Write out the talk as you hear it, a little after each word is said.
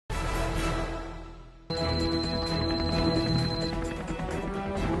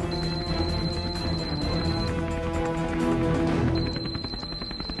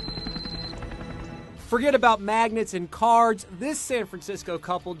Forget about magnets and cards. This San Francisco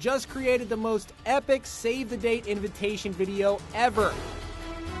couple just created the most epic save-the-date invitation video ever.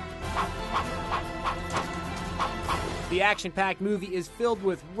 The action-packed movie is filled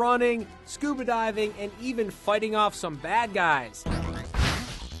with running, scuba diving, and even fighting off some bad guys.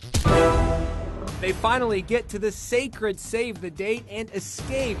 They finally get to the sacred save-the-date and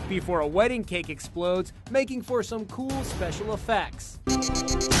escape before a wedding cake explodes, making for some cool special effects.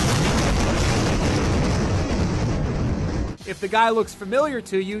 If the guy looks familiar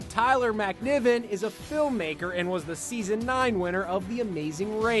to you, Tyler MacNiven is a filmmaker and was the Season 9 winner of The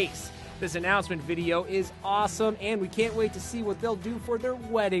Amazing Race. This announcement video is awesome, and we can't wait to see what they'll do for their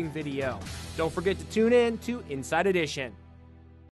wedding video. Don't forget to tune in to Inside Edition.